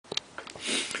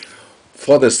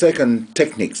For the second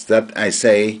techniques that I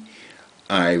say,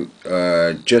 I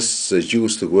just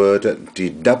use the word the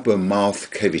double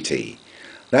mouth cavity.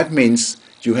 That means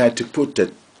you had to put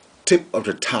the tip of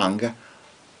the tongue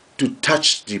to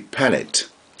touch the palate,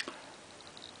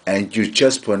 and you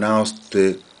just pronounce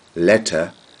the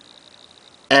letter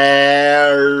R.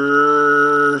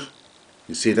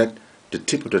 You see that the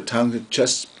tip of the tongue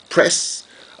just press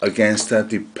against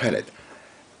the palate.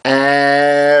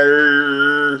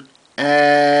 R,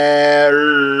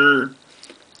 R.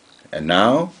 And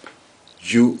now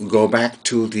you go back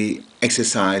to the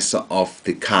exercise of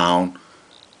the count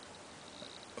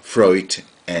Freud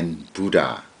and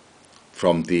Buddha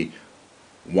from the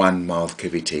one mouth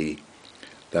cavity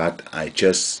that I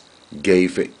just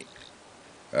gave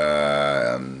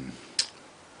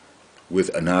with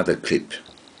another clip.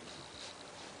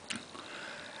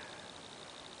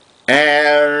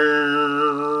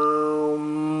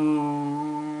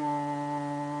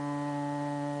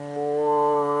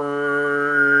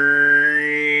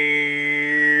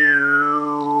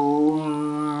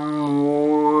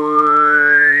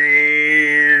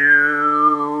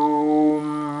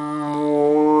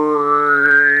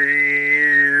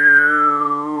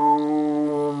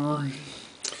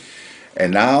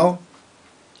 And now,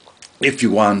 if you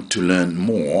want to learn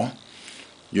more,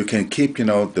 you can keep,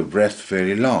 the breath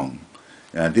very long.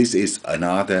 This is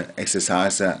another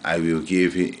exercise I will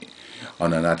give you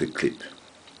on another clip.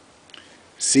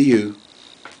 See you.